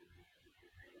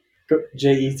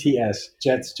 Jets,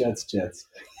 Jets.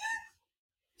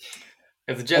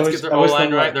 If the Jets get their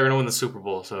O-line right, they're gonna win the Super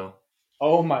Bowl. So.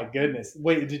 Oh my goodness!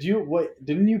 Wait,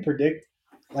 didn't you predict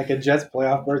like a Jets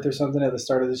playoff berth or something at the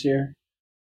start of this year?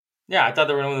 Yeah, I thought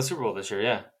they were gonna win the Super Bowl this year.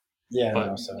 Yeah. Yeah, but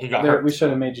no. So he got hurt. We should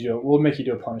have made you do it. We'll make you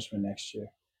do a punishment next year.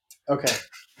 Okay.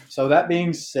 So that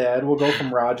being said, we'll go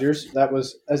from Rodgers. That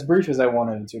was as brief as I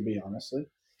wanted it to be, honestly.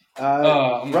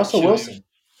 Russell Wilson.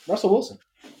 This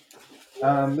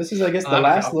is, I guess, the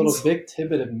last little big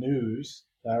tidbit of news.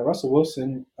 Russell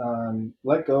Wilson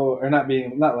let go, or not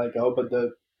let go, but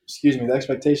the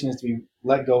expectation is to be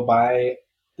let go by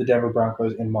the Denver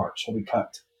Broncos in March. He'll be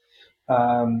cut.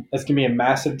 It's going to be a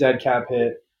massive dead cap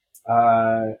hit.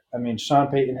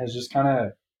 Sean Payton has just kind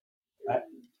of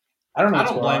I don't know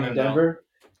what's going on in Denver.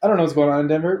 I don't know what's going on in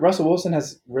Denver. Russell Wilson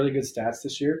has really good stats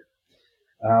this year,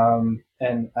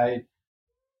 and I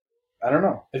don't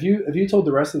know if you told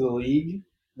the rest of the league,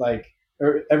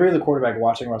 or every other quarterback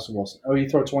watching Russell Wilson, you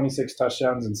throw 26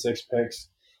 touchdowns and 6 picks,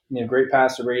 and you have great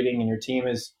passer rating, and your team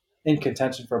is in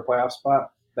contention for a playoff spot,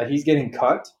 that he's getting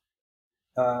cut.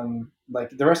 The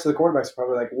rest of the quarterbacks are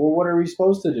probably like, well, what are we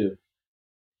supposed to do?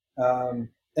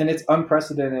 And it's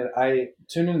unprecedented. I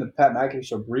tuned into the Pat McAfee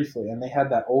show briefly, and they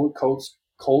had that old Colts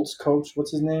coach.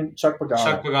 What's his name? Chuck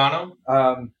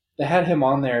Pagano. They had him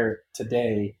on there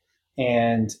today,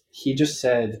 and he just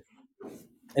said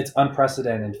it's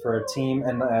unprecedented for a team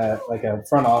and a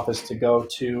front office to go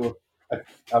to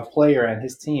a player and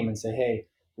his team and say, hey,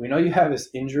 we know you have this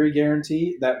injury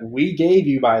guarantee that we gave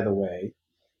you, by the way,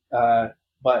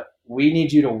 but we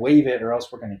need you to waive it or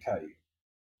else we're going to cut you.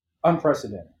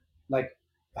 Unprecedented.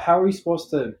 How are we supposed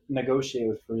to negotiate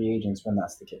with free agents when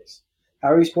that's the case?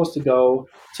 How are you supposed to go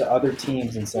to other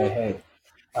teams and say, hey,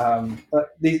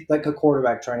 like a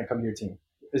quarterback trying to come to your team?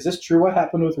 Is this true what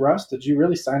happened with Russ? Did you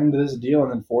really sign him to this deal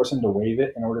and then force him to waive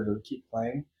it in order to keep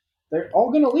playing? They're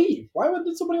all going to leave. Why would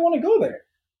somebody want to go there?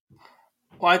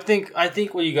 Well, I think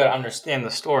what you got to understand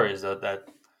the story is that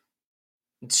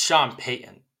it's Sean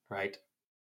Payton, right?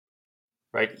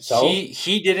 Right. So?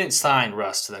 He didn't sign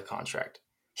Russ to that contract.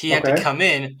 He had to come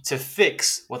in to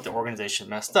fix what the organization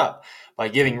messed up by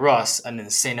giving Russ an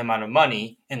insane amount of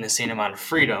money and an insane amount of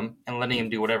freedom and letting him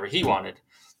do whatever he wanted.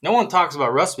 No one talks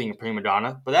about Russ being a prima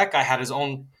donna, but that guy had his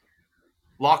own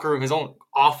locker room, his own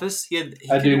office. He could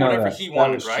do whatever he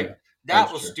wanted, right? True.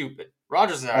 That was stupid.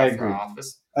 Rodgers didn't have an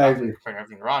office. I agree. Comparing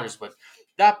everything to Rodgers, but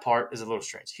that part is a little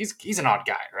strange. He's an odd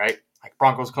guy, right? Like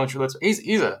Broncos country.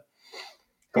 He's a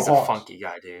funky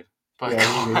guy, dude. But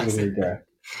he's a good guy.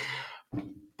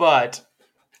 But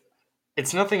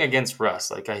it's nothing against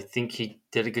Russ. I think he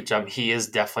did a good job. He is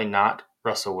definitely not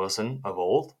Russell Wilson of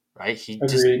old, right? He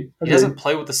doesn't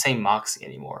play with the same moxie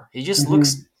anymore. He just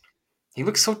looks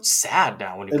so sad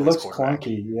now when he plays quarterback. It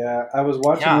looks clunky, yeah. I was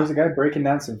watching, there's a guy breaking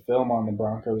down some film on the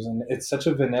Broncos, and it's such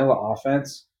a vanilla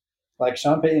offense.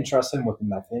 Sean Payton trusts him with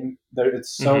nothing.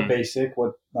 It's so basic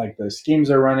what the schemes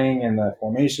are running and the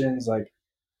formations.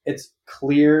 it's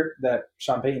clear that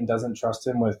Sean Payton doesn't trust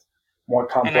him with more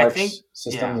And I think, complex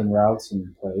systems yeah, and routes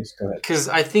and plays. Go ahead. because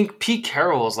I think Pete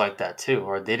Carroll was like that too,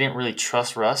 or they didn't really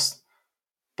trust Russ,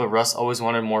 but Russ always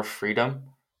wanted more freedom.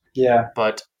 Yeah.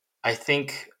 But I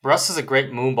think Russ is a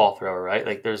great moon ball thrower, right?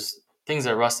 Like there's things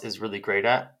that Russ is really great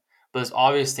at, but there's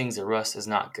obvious things that Russ is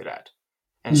not good at.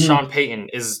 And Hmm. Sean Payton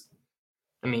is,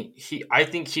 I mean, I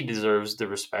think he deserves the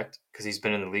respect because he's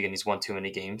been in the league and he's won too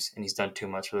many games and he's done too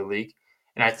much for the league.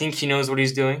 And I think he knows what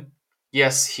he's doing.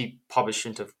 Yes, he probably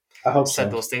shouldn't have I hope said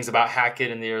so. those things about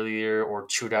Hackett in the early year or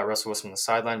chewed out Russell Wilson on the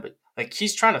sideline, but like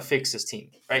he's trying to fix his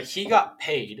team, right? He got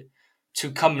paid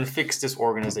to come and fix this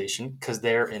organization because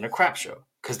they're in a crap show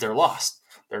because they're lost.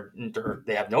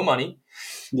 They have no money.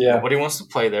 Yeah. Nobody wants to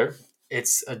play there.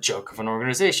 It's a joke of an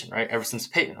organization, right? Ever since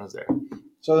Peyton was there.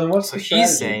 So then, what's So the he's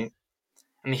strategy? saying,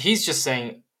 I mean, he's just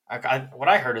saying, what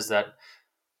I heard is that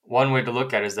one way to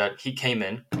look at it is that he came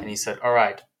in and he said, all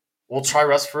right, we'll try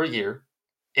Russ for a year.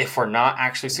 If we're not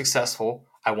actually successful,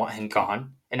 I want him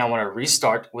gone, and I want to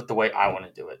restart with the way I want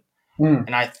to do it. Hmm.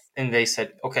 And they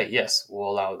said, okay, yes, we'll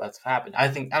allow that to happen. I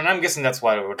think, and I'm guessing that's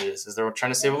what it is they're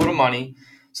trying to save a little money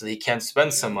so that he can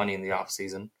spend some money in the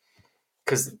offseason.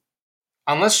 Because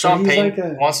unless But Sean he's like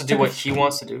Payton a. wants to It's do like a. what he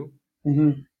wants to do,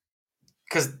 Mhm.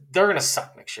 because they're going to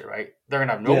suck next year, right? They're going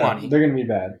to have no Yeah, money. they're gonna be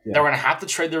bad. They're Yeah, going to have to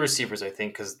trade their receivers, I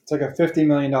think, because, it's like a $50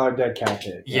 million dead cap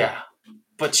hit. Yeah. yeah.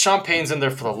 But Sean Payton's in there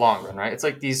for the long run, right? It's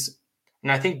like these,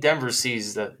 and I think Denver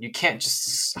sees that you can't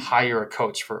just hire a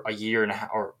coach for a year and a half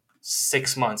or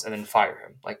 6 months and then fire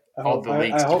him, like I all hope. the I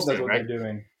leagues hope keeps that's doing, what they're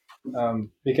right? doing,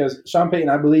 because Sean Payton,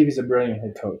 I believe he's a brilliant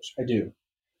head coach. I do.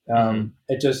 Mm-hmm.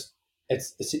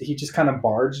 He just kind of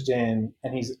barged in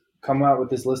and he's come out with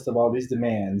this list of all these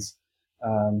demands,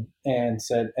 and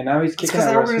said, and now he's It's kicking because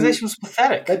out that Russ, who organization was they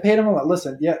pathetic. paid him a lot.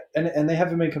 Listen, yeah, and they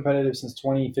haven't been competitive since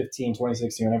 2015,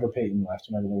 2016, whenever Peyton left,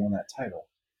 whenever they won that title.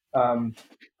 Um,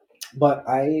 but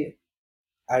I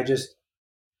just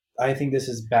I think this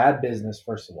is bad business.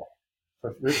 First of all,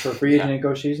 for free agent Yeah.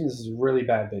 negotiations, this is really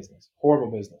bad business,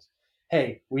 horrible business.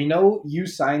 Hey, we know you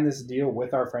signed this deal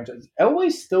with our franchise.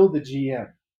 Elway's still the GM.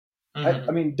 I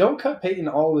Mm-hmm. mean, don't cut Peyton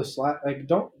all this slack. Like,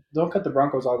 don't cut the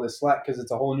Broncos all this slack because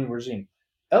it's a whole new regime.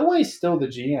 Elway's still the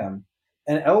GM,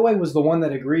 and Elway was the one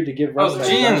that agreed to give Oh, Russ the that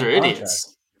GMs are giant contract.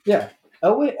 idiots. Yeah,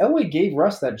 Elway gave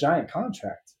Russ that giant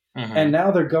contract, and Mm-hmm.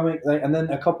 now they're going. Like, and then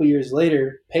a couple years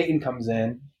later, Peyton comes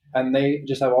in, and they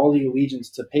just have all the allegiance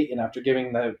to Peyton after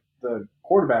giving the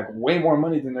quarterback way more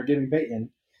money than they're giving Peyton.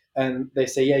 And they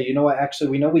say, yeah, you know what? Actually,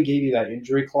 we know we gave you that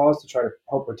injury clause to try to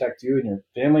help protect you and your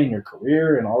family and your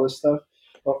career and all this stuff.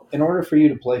 But in order for you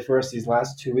to play for us these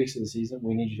last 2 weeks of the season,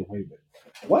 we need you to waive it.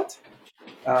 What?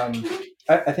 Um,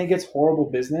 I think it's horrible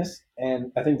business,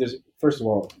 and I think there's first of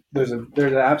all there's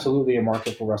absolutely a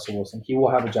market for Russell Wilson. He will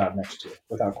have a job next year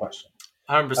without question.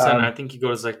 100%. I Um, think he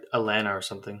goes like Atlanta or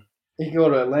something. he can go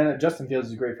to Atlanta. Justin Fields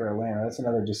is great for Atlanta. That's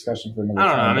another discussion for another I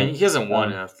don't know. I time. mean, But he hasn't won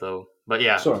um, enough though. But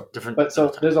yeah, sure. different But different so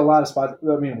time. there's a lot of spots.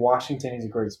 I mean, Washington is a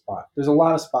great spot. There's a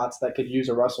lot of spots that could use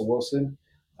a Russell Wilson.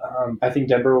 I think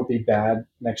Denver will be bad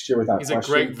next year without He's a great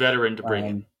question. veteran to bring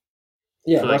in Um,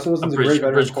 yeah, for Russell like Wilson's a great a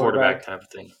veteran bridge quarterback. quarterback type of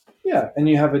thing. Yeah, and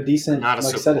you have a decent Not a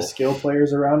like Super set of Bowl. skill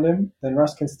players around him. Then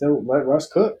Russ can still let Russ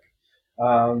cook.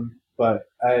 But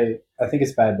I think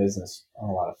it's bad business on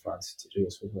a lot of fronts to do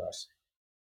this with Russ.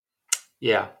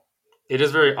 Yeah, it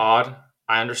is very odd.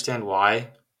 I understand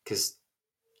why, because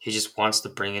he just wants to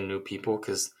bring in new people.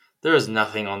 Because there is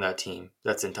nothing on that team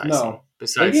that's enticing No,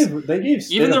 besides they gave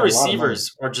even the Stidham a lot of money.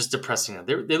 receivers are just depressing.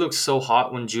 They look so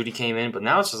hot when Judy came in, but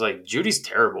now it's just like Judy's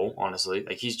terrible. Honestly,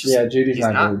 like Yeah, Judy's he's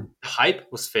not not. good.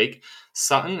 Hype was fake.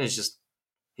 Sutton is just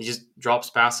he just drops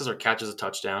passes or catches a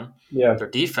touchdown. Yeah. Their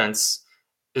defense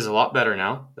is a lot better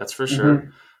now, that's for sure. Hmm.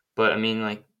 But I mean,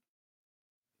 like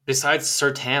besides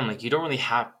Sertan, like you don't really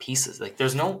have pieces. Like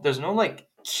there's no like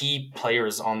key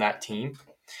players on that team,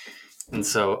 and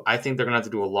so I think they're gonna have to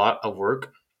do a lot of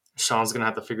work. Sean's gonna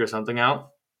have to figure something out.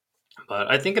 But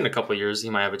I think in a couple of years he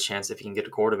might have a chance if he can get a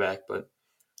quarterback. But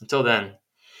until then,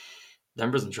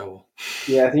 Denver's in trouble.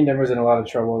 Yeah, I think Denver's in a lot of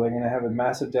trouble. They're going to have a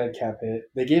massive dead cap hit.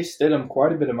 They gave Stidham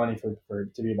quite a bit of money for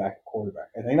to be a backup quarterback.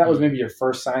 I think that was Mm-hmm. maybe your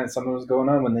first sign that something was going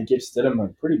on when they gave Stidham a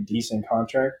pretty decent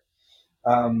contract.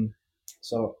 Um,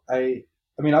 so I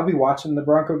mean, I'll be watching the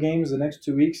Bronco games the next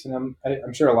 2 weeks, and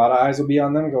I'm sure a lot of eyes will be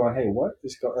on them, going, "Hey, what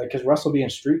is like?" Because Russ will be in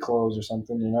street clothes or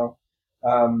something, you know.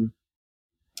 Um,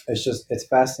 it's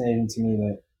fascinating to me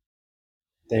that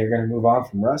they're going to move on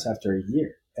from Russ after a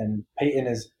year, and Peyton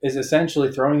is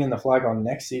essentially throwing in the flag on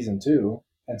next season too,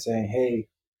 and saying, "Hey,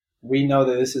 we know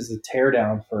that this is a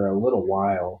teardown for a little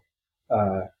while,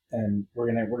 and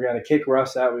we're gonna kick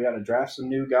Russ out. We got to draft some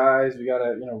new guys. We got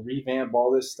to revamp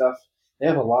all this stuff. They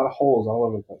have a lot of holes all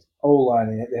over the place. O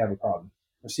line, they have a problem.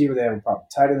 Receiver, they have a problem.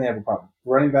 Tight end, they have a problem.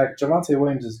 Running back, Javonte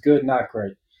Williams is good, not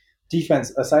great. Defense,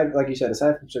 aside like you said,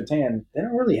 aside from Sertan, they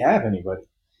don't really have anybody.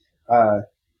 Uh,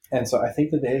 and so I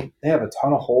think that they have a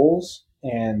ton of holes,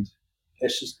 and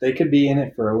it's just they could be in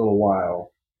it for a little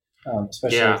while,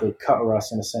 especially if Yeah, they cut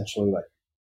Russ and essentially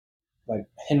like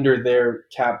hinder their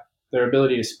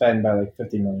ability to spend by like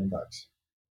 $50 million.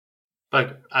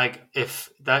 like if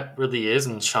that really is,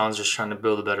 and Sean's just trying to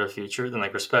build a better future, then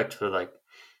like respect for like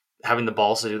having the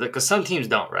balls to do that, because some teams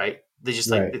don't, right? They just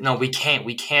like, Right. no, we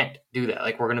can't do that.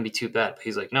 Like we're gonna be too bad. But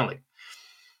he's like, no, like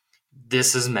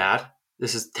this is mad.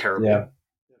 This is Yeah. terrible.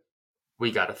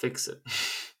 We got to fix it.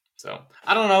 So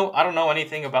I don't know. I don't know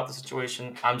anything about the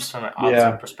situation. I'm just from an outside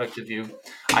Yeah. perspective view.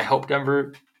 I hope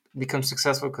Denver becomes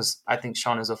successful because I think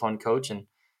Sean is a fun coach and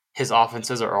his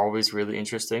offenses are always really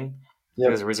interesting. I think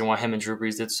there's Yep. a reason why him and Drew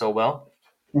Brees did so well.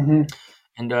 hmm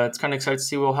And it's kind of excited to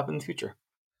see what will happen in the future.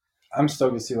 I'm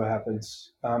stoked to see what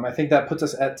happens. I think that puts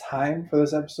us at time for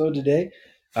this episode today.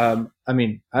 I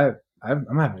mean, I'm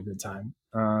having a good time.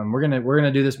 We're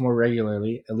gonna do this more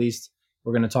regularly. At least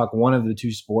we're gonna talk one of the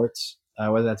two sports,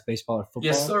 whether that's baseball or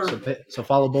Yes, football. sir. So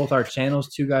follow both our channels: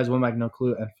 Two Guys, One Mic, No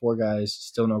Clue, and Four Guys,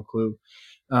 Still No Clue.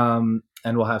 And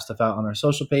we'll have stuff out on our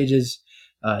social pages,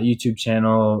 YouTube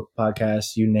channel,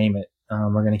 podcasts, you name it.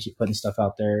 We're gonna keep putting stuff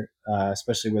out there,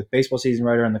 especially with baseball season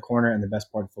right around the corner and the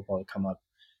best part of football to come up.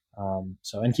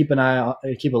 And keep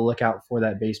keep a lookout for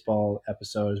that baseball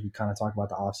episode as we kind of talk about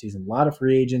the offseason. A lot of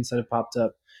free agents that have popped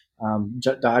up.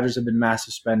 Dodgers have been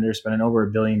massive spenders, spending over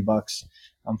 $1 billion.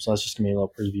 So that's just gonna be a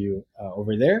little preview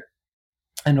over there,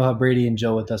 and we'll have Brady and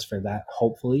Joe with us for that,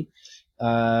 hopefully.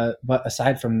 But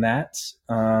aside from that,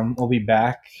 we'll be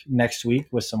back next week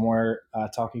with some more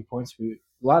talking points. A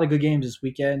lot of good games this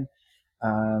weekend.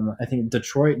 I think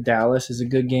Detroit Dallas is a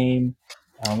good game.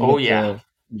 We Oh get yeah.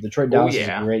 the Detroit Oh Dallas is a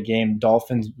yeah. great game.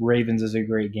 Dolphins Ravens is a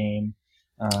great game,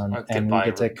 and we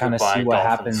get to kind of see Goodbye, what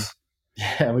Dolphins. happens.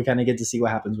 Yeah, we kind of get to see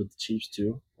what happens with the Chiefs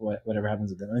too. Whatever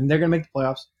happens with them, I mean, they're gonna make the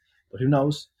playoffs, but who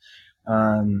knows?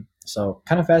 So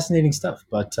kind of fascinating stuff.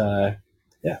 But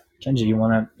yeah, Kenji, you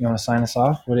wanna sign us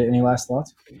off? Any last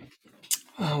thoughts?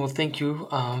 Well, thank you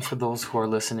for those who are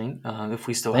listening. If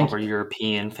we still have Thank our you.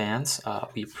 European fans,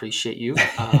 we appreciate you.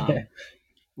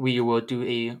 We will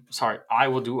do I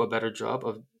will do a better job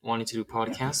of wanting to do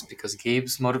podcasts because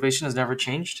Gabe's motivation has never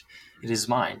changed. It is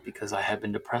mine because I have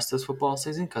been depressed this football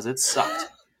season because it sucked.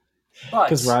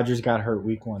 Because But Rodgers got hurt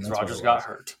week 1. because That's what it Rodgers got was.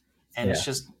 hurt. And it's Yeah,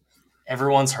 just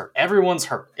everyone's hurt. Everyone's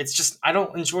hurt. It's just I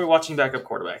don't enjoy watching backup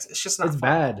quarterbacks. It's just not it's fun.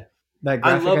 bad. That I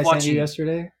graphic I love sent you watching.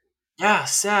 yesterday, Yeah,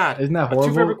 sad. isn't that My two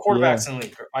favorite horrible? Yeah, quarterbacks in the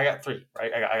league. I got three,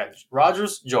 right? I got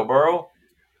Rodgers, Joe Burrow,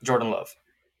 Jordan Love.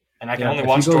 And I can yeah. only If you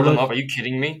watch go Jordan look, Love. Are you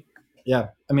kidding me? yeah.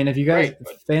 I mean, if you guys Great.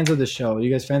 But fans of the show,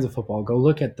 you guys fans of football, go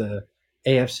look at the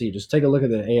AFC. Just take a look at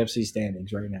the AFC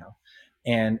standings right now.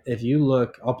 And if you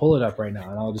look, I'll pull it up right now,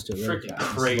 and I'll just do it really freaking fast. This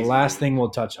is the crazy, last dude. thing we'll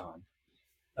touch on.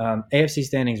 AFC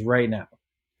standings right now.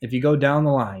 If you go down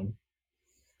the line,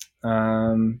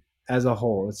 as a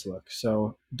whole, let's look.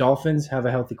 So Dolphins have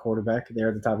a healthy quarterback. They're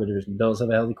at the top of the division. Bills have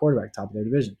a healthy quarterback, top of their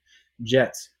division.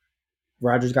 Jets,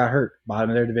 Rodgers got hurt, bottom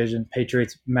of their division.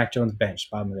 Patriots, Mac Jones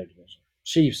benched, bottom of their division.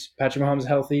 Chiefs, Patrick Mahomes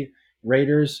healthy.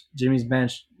 Raiders, Jimmy's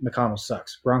benched. McConnell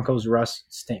sucks. Broncos, Russ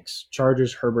stinks.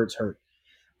 Chargers, Herbert's hurt.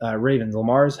 Ravens,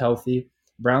 Lamar's healthy.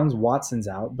 Browns, Watson's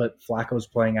out, but Flacco's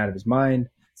playing out of his mind.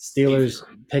 Steelers,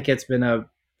 Xavier. Pickett's been a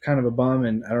kind of a bum,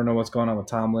 and I don't know what's going on with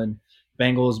Tomlin.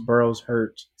 Bengals, Burrow's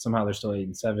hurt. Somehow they're still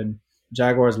 8-7.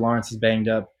 Jaguars, Lawrence is banged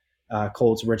up.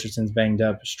 Colts, Richardson's banged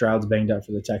up. Stroud's banged up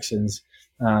for the Texans.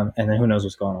 And then who knows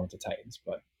what's going on with the Titans.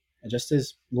 But it just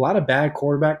is a lot of bad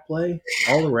quarterback play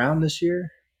all around this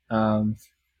year.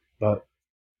 But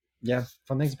yeah,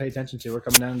 fun things to pay attention to. We're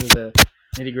coming down to the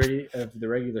nitty gritty of the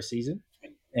regular season,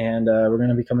 and we're going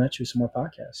to be coming at you with some more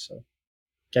podcasts. So,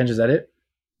 Kenj, is that it?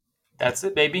 That's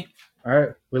it, baby. All right.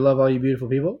 We love all you beautiful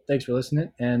people. Thanks for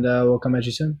listening, and we'll come at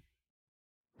you soon.